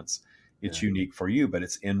experience. It's unique for you, but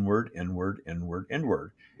it's inward. Yeah.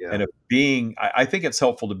 And I think it's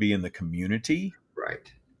helpful to be in the community,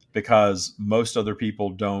 Right. because most other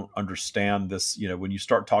people don't understand this. When you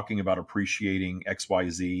start talking about appreciating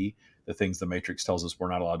XYZ, the things the Matrix tells us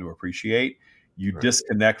we're not allowed to appreciate, you Right.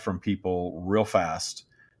 disconnect from people real fast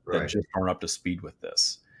that Right. just aren't up to speed with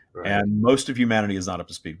this. Right. And most of humanity is not up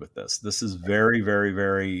to speed with this. This is very, very,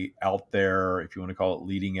 very out there. If you want to call it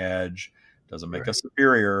leading edge, doesn't make us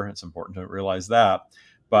superior. It's important to realize that.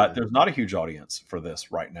 But there's not a huge audience for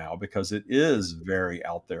this right now because it is very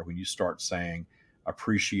out there when you start saying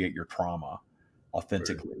appreciate your trauma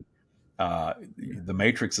authentically. The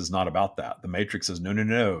Matrix is not about that. The Matrix is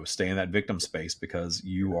no, stay in that victim space because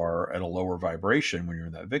you are at a lower vibration when you're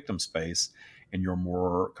in that victim space, and you're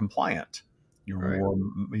more compliant. You're more,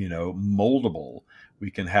 moldable. We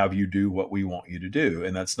can have you do what we want you to do,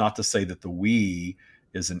 and that's not to say that the we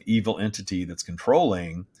is an evil entity that's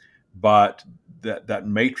controlling, but that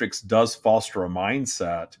Matrix does foster a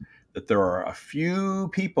mindset that there are a few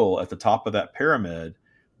people at the top of that pyramid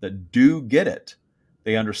that do get it.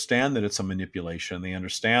 They understand that it's a manipulation. They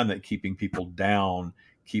understand that keeping people down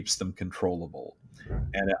keeps them controllable.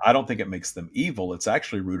 And I don't think it makes them evil. It's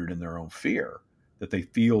actually rooted in their own fear that they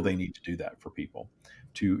feel they need to do that for people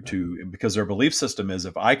because their belief system is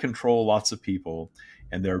if I control lots of people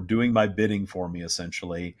and they're doing my bidding for me,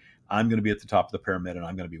 essentially, I'm going to be at the top of the pyramid and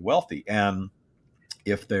I'm going to be wealthy. And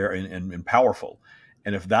if they're and powerful,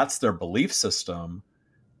 and if that's their belief system,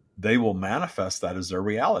 they will manifest that as their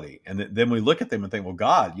reality. And then we look at them and think, well,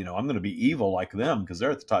 God, I'm going to be evil like them because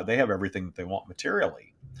they're at the top. They have everything that they want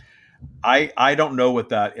materially. I don't know what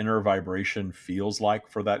that inner vibration feels like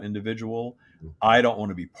for that individual. I don't want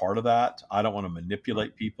to be part of that. I don't want to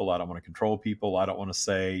manipulate people. I don't want to control people. I don't want to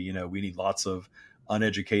say, we need lots of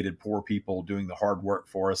uneducated, poor people doing the hard work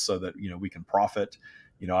for us so that, we can profit.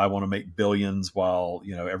 I want to make billions while,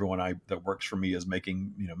 everyone that works for me is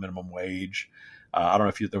making, minimum wage. I don't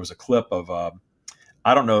know if there was a clip of,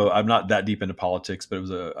 I don't know, I'm not that deep into politics, but it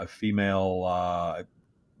was a female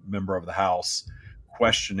member of the House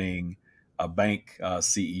questioning a bank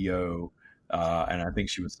CEO. And I think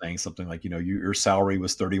she was saying something like, your salary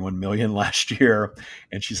was 31 million last year.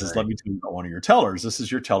 And she says, let me tell you about one of your tellers. This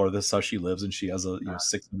is your teller. This is how she lives. And she has a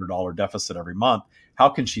 $600 deficit every month. How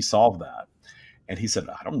can she solve that? And he said,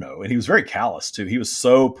 I don't know. And he was very callous too. He was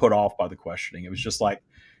so put off by the questioning. It was just like,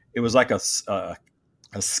 it was like a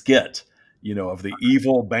skit, of the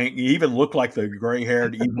evil bank. He even looked like the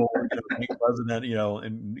gray-haired evil bank president,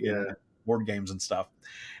 in board games and stuff.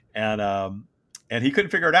 And he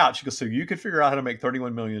couldn't figure it out. She goes, so you could figure out how to make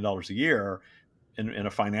 $31 million a year in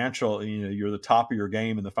a financial, you're the top of your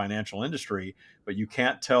game in the financial industry, but you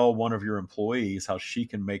can't tell one of your employees how she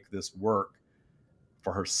can make this work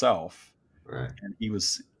for herself. Right. And he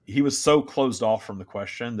was so closed off from the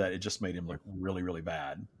question that it just made him look really, really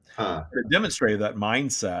bad. It demonstrated that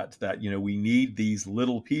mindset that, we need these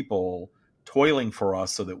little people toiling for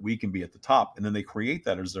us so that we can be at the top. And then they create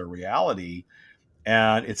that as their reality.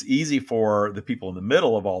 And it's easy for the people in the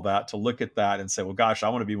middle of all that to look at that and say, well, gosh, I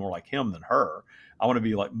want to be more like him than her. I want to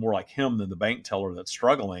be more like him than the bank teller that's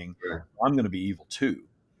struggling. Right. I'm going to be evil too,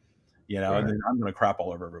 Right. and then I'm going to crap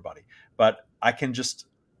all over everybody. But I can just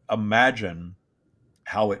imagine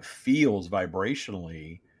how it feels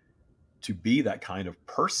vibrationally to be that kind of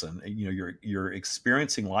person. You're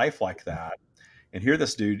experiencing life like that. And here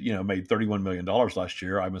this dude, made $31 million last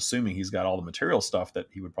year. I'm assuming he's got all the material stuff that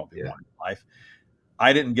he would probably want in life.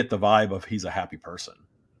 I didn't get the vibe of he's a happy person.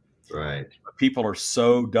 Right. But people are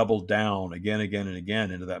so doubled down again and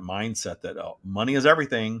again into that mindset that money is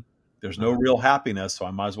everything. There's no real happiness, so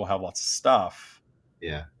I might as well have lots of stuff.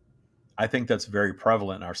 Yeah. I think that's very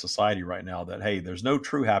prevalent in our society right now that, hey, there's no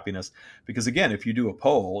true happiness. Because again, if you do a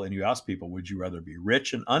poll and you ask people, would you rather be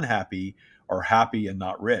rich and unhappy or happy and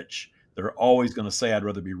not rich? They're always going to say, I'd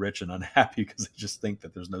rather be rich and unhappy because they just think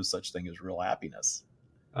that there's no such thing as real happiness.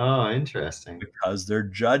 Oh, interesting. Because they're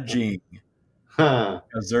judging.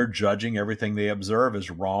 Because they're judging everything they observe as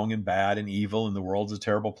wrong and bad and evil, and the world's a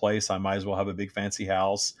terrible place. I might as well have a big fancy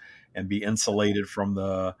house and be insulated from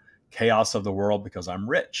the chaos of the world because I'm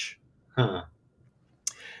rich.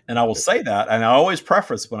 And I will say that, and I always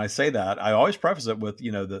preface when I say that, I always preface it with,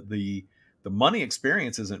 the money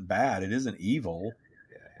experience isn't bad. It isn't evil,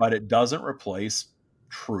 but it doesn't replace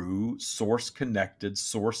true source connected,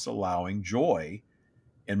 source allowing joy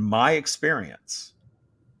in my experience.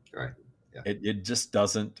 Right. Yeah. It just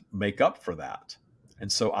doesn't make up for that.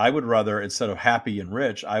 And so I would rather, instead of happy and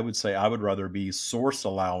rich, I would say I would rather be source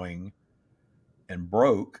allowing and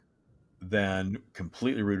broke than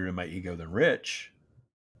completely rooted in my ego than rich.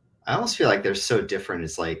 I almost feel like they're so different.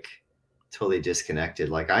 It's like totally disconnected.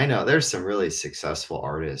 Like I know there's some really successful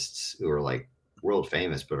artists who are like world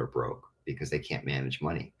famous, but are broke because they can't manage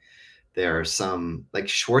money. There are some like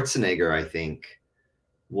Schwarzenegger, I think,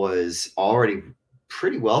 was already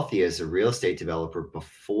pretty wealthy as a real estate developer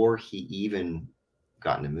before he even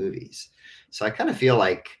got into movies. So I kind of feel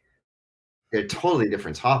like they're totally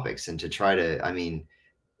different topics. And to try to, I mean,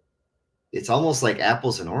 it's almost like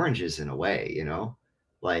apples and oranges in a way,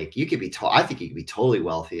 like you could be, I think you could be totally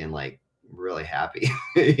wealthy and like really happy,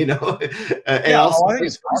 you know. And Yeah, also, I think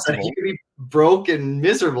it's you possible. can be broke and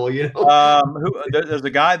miserable, you know. There's a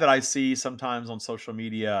guy that I see sometimes on social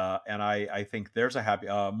media, and I think there's a happy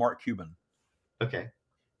Mark Cuban. Okay.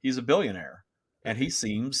 He's a billionaire, and he Okay.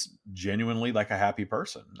 seems genuinely like a happy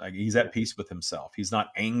person. Like he's Yeah. at peace with himself. He's not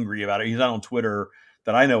angry about it. He's not on Twitter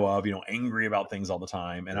that I know of, angry about things all the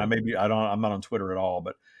time. And I'm not on Twitter at all,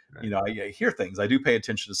 but Right. I hear things. I do pay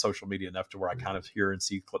attention to social media enough to where I kind of hear and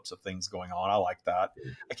see clips of things going on. I like that.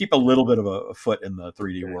 I keep a little bit of a foot in the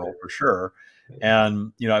 3D world for sure.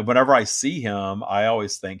 And whenever I see him, I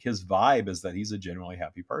always think his vibe is that he's a genuinely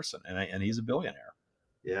happy person, and he's a billionaire.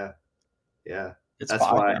 Yeah. Yeah. It's That's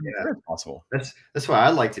possible. why. I'm Yeah. sure it's possible. That's why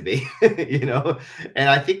I'd like to be, you know. And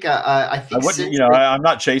I I think wouldn't, since I'm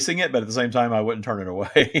not chasing it, but at the same time, I wouldn't turn it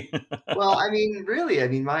away. well, I mean, really, I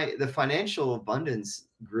mean, the financial abundance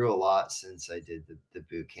grew a lot since I did the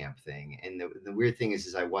boot camp thing. And the weird thing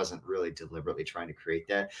is I wasn't really deliberately trying to create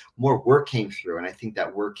that. More work came through, and I think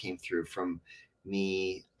that work came through from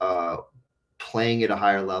me playing at a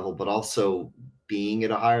higher level, but also being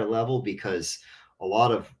at a higher level, because a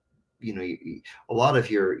lot of a lot of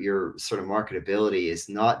your sort of marketability is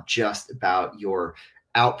not just about your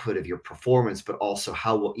output of your performance, but also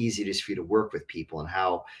how easy it is for you to work with people and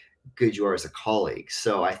how good you are as a colleague.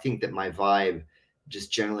 So I think that my vibe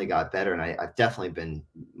just generally got better, and I've definitely been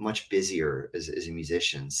much busier as a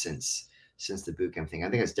musician since the bootcamp thing. I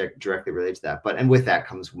think it's directly related to that. But and with that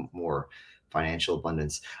comes more financial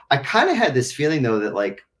abundance. I kind of had this feeling though that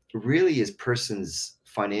like really is person's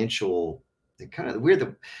financial kind of weird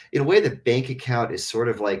that in a way the bank account is sort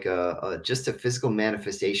of like just a physical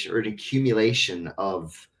manifestation or an accumulation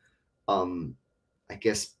of I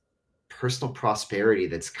guess personal prosperity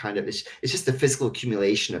that's kind of it's just the physical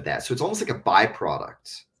accumulation of that. So it's almost like a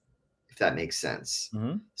byproduct, if that makes sense.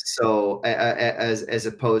 Mm-hmm. So as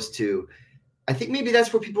opposed to I think maybe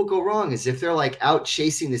that's where people go wrong is if they're like out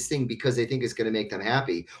chasing this thing because they think it's going to make them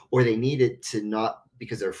happy, or they need it to not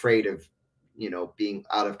because they're afraid of, being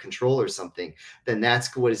out of control or something, then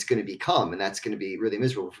that's what it's going to become. And that's going to be really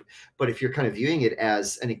miserable. But if you're kind of viewing it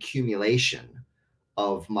as an accumulation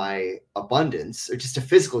of my abundance or just a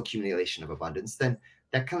physical accumulation of abundance, then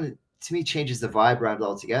that kind of, to me, changes the vibe around it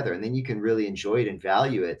altogether. And then you can really enjoy it and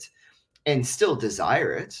value it and still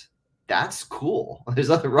desire it. That's cool. There's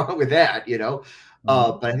nothing wrong with that,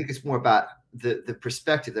 Mm-hmm. But I think it's more about the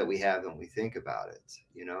perspective that we have when we think about it.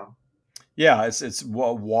 Yeah, it's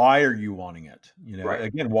well, why are you wanting it? Right.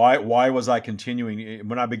 Again, why was I continuing?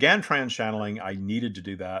 When I began trans channeling, I needed to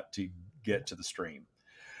do that to get to the stream.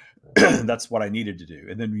 That's what I needed to do.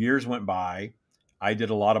 And then years went by. I did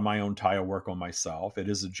a lot of my own tile work on myself. It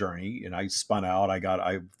is a journey, and I spun out.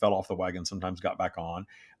 I fell off the wagon. Sometimes got back on.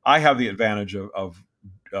 I have the advantage of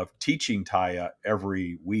teaching Taya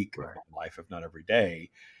every week of Right. my life, if not every day,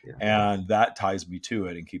 Yeah. and that ties me to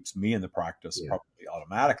it and keeps me in the practice Yeah. probably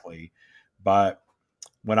automatically. But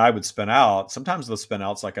when I would spin out, sometimes those spin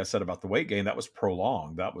outs, like I said about the weight gain, that was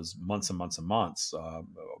prolonged. That was months and months and months,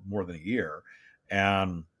 more than a year,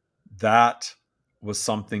 and that was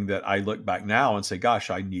something that I look back now and say, gosh,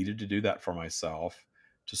 I needed to do that for myself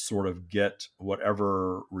to sort of get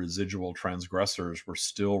whatever residual transgressors were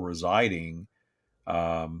still residing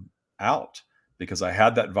out, because I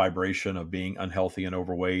had that vibration of being unhealthy and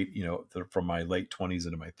overweight, from my late 20s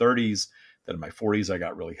into my 30s. Then in my 40s, I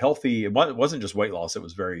got really healthy. It wasn't just weight loss. It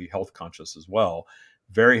was very health conscious as well.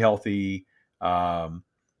 Very healthy. And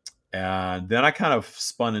then I kind of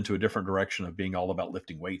spun into a different direction of being all about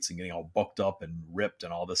lifting weights and getting all bulked up and ripped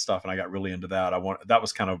and all this stuff. And I got really into that. That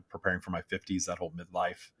was kind of preparing for my 50s, that whole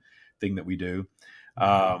midlife thing that we do.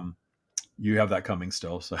 You have that coming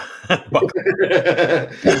still, so but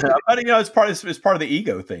it's part of the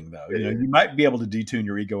ego thing, though. You might be able to detune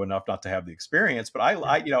your ego enough not to have the experience, but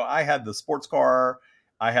I had the sports car.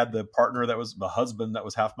 I had the partner that was the husband that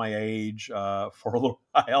was half my age for a little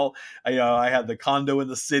while. I had the condo in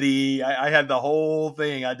the city. I had the whole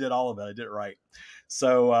thing. I did all of it. I did it right.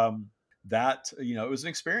 So that it was an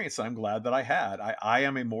experience that I'm glad that I had. I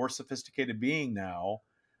am a more sophisticated being now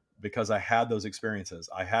because I had those experiences.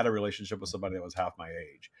 I had a relationship with somebody that was half my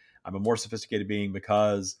age. I'm a more sophisticated being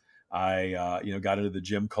because I, got into the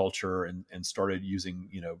gym culture and started using,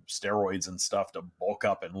 steroids and stuff to bulk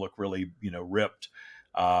up and look really, ripped,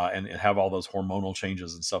 and have all those hormonal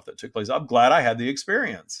changes and stuff that took place. I'm glad I had the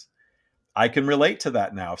experience. I can relate to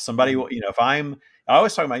that now. If somebody, I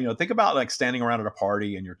always talk about, think about like standing around at a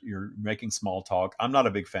party and you're making small talk. I'm not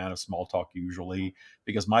a big fan of small talk usually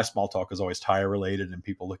because my small talk is always tire related and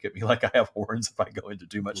people look at me like I have horns if I go into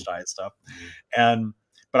too much tire stuff.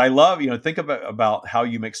 But I love, think about how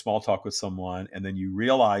you make small talk with someone, and then you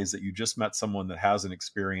realize that you just met someone that has an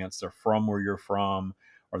experience. They're from where you're from,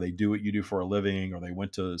 or they do what you do for a living, or they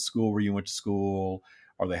went to school where you went to school,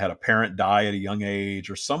 or they had a parent die at a young age,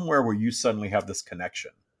 or somewhere where you suddenly have this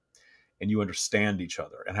connection and you understand each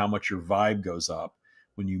other, and how much your vibe goes up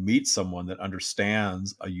when you meet someone that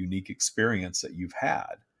understands a unique experience that you've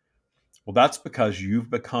had. Well, that's because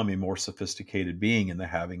you've become a more sophisticated being in the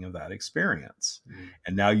having of that experience.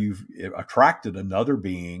 And now you've attracted another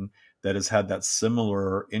being that has had that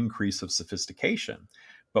similar increase of sophistication.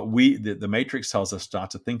 But the Matrix tells us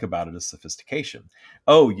not to think about it as sophistication.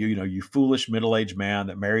 Oh, you foolish middle-aged man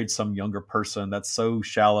that married some younger person. That's so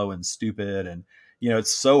shallow and stupid. And,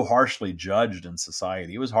 it's so harshly judged in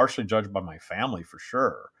society. It was harshly judged by my family for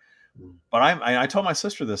sure. But I told my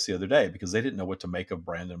sister this the other day because they didn't know what to make of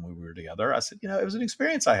Brandon when we were together. I said, it was an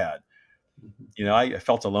experience I had. I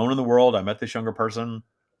felt alone in the world. I met this younger person.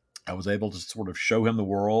 I was able to sort of show him the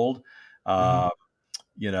world.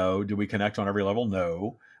 Did we connect on every level?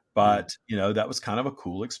 No. But, that was kind of a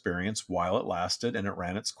cool experience while it lasted, and it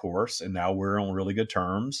ran its course. And now we're on really good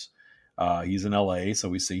terms. He's in LA, so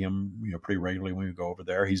we see him, pretty regularly when we go over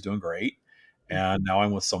there. He's doing great. And now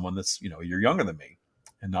I'm with someone that's, you're younger than me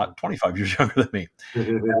and not 25 years younger than me. That's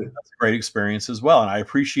a great experience as well. And I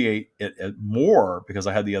appreciate it more because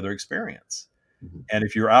I had the other experience. And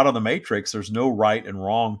if you're out of the matrix, there's no right and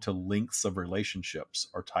wrong to lengths of relationships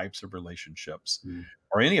or types of relationships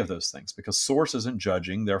or any of those things, because source isn't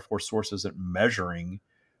judging. Therefore, source isn't measuring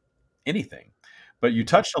anything. But you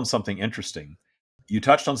touched on something interesting.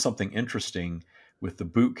 With the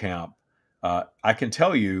boot camp. I can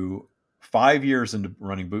tell you 5 years into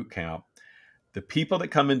running boot camp, the people that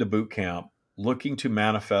come into boot camp looking to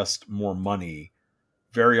manifest more money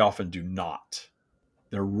very often do not.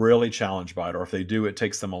 They're really challenged by it, or if they do, it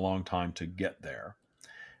takes them a long time to get there.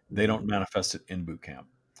 They don't manifest it in boot camp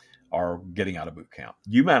or getting out of boot camp.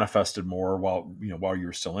 You manifested more while you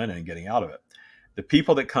were still in it and getting out of it. The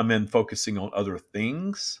people that come in focusing on other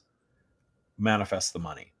things manifest the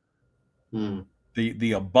money.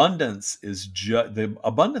 The abundance is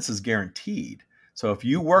guaranteed. So if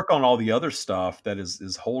you work on all the other stuff that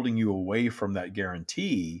is holding you away from that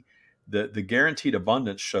guarantee, the guaranteed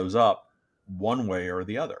abundance shows up one way or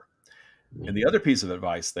the other. And the other piece of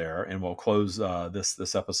advice there, and we'll close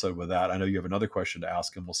this episode with that. I know you have another question to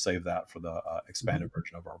ask, and we'll save that for the expanded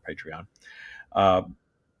version of our Patreon.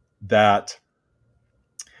 That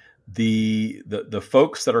the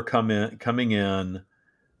folks that are coming in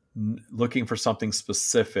looking for something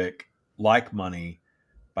specific like money,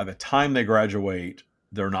 by the time they graduate,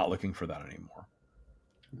 they're not looking for that anymore.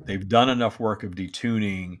 They've done enough work of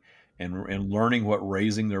detuning and learning what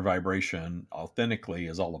raising their vibration authentically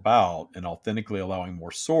is all about, and authentically allowing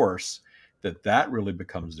more source, that really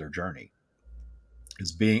becomes their journey,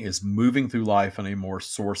 is moving through life in a more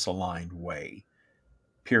source aligned way,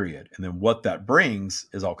 period. And then what that brings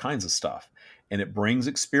is all kinds of stuff, and it brings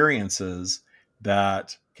experiences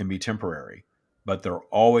that can be temporary, but they're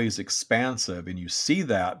always expansive, and you see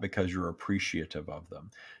that because you're appreciative of them.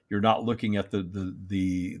 You're not looking at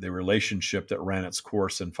the relationship that ran its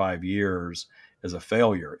course in 5 years as a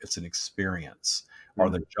failure. It's an experience, or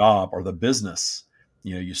the job, or the business.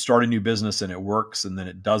 You start a new business and it works, and then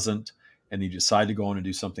it doesn't, and you decide to go on and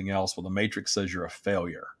do something else. Well, the matrix says you're a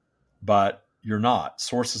failure, but you're not.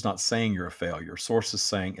 Source is not saying you're a failure. Source is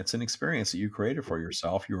saying it's an experience that you created for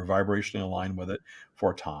yourself. You were vibrationally aligned with it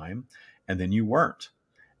for a time, and then you weren't.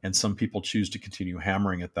 And some people choose to continue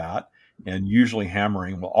hammering at that. And usually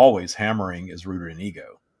always hammering is rooted in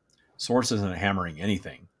ego. Source isn't hammering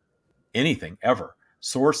anything ever.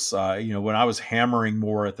 Source, when I was hammering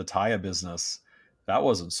more at the Taya business, that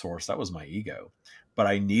wasn't source. That was my ego. But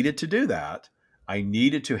I needed to do that. I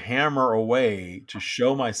needed to hammer away to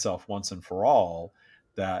show myself once and for all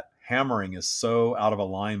that hammering is so out of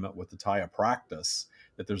alignment with the Taya practice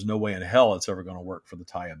that there's no way in hell it's ever going to work for the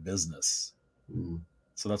Taya business.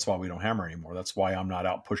 So that's why we don't hammer anymore. That's why I'm not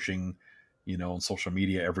out pushing, on social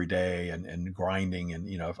media every day and grinding. And,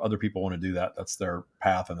 if other people want to do that, that's their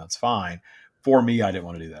path, and that's fine. For me, I didn't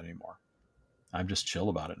want to do that anymore. I'm just chill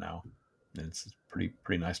about it now. And it's a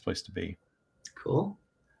pretty nice place to be. Cool.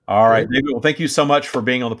 All right, David. Well, thank you so much for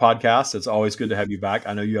being on the podcast. It's always good to have you back.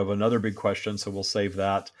 I know you have another big question, so we'll save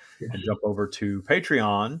that and jump over to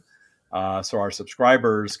Patreon, so our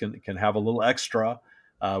subscribers can have a little extra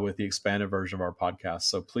with the expanded version of our podcast.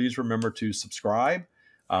 So please remember to subscribe,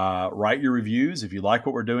 write your reviews. If you like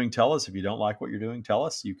what we're doing, tell us. If you don't like what you're doing, tell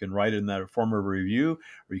us. You can write in that form of a review,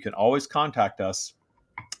 or you can always contact us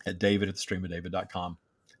at david@thestreamofdavid.com.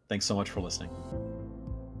 Thanks so much for listening.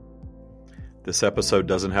 This episode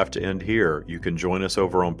doesn't have to end here. You can join us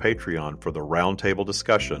over on Patreon for the roundtable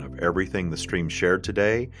discussion of everything the stream shared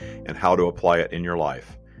today and how to apply it in your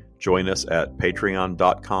life. Join us at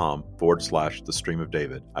patreon.com/the Stream of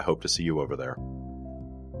David. I hope to see you over there.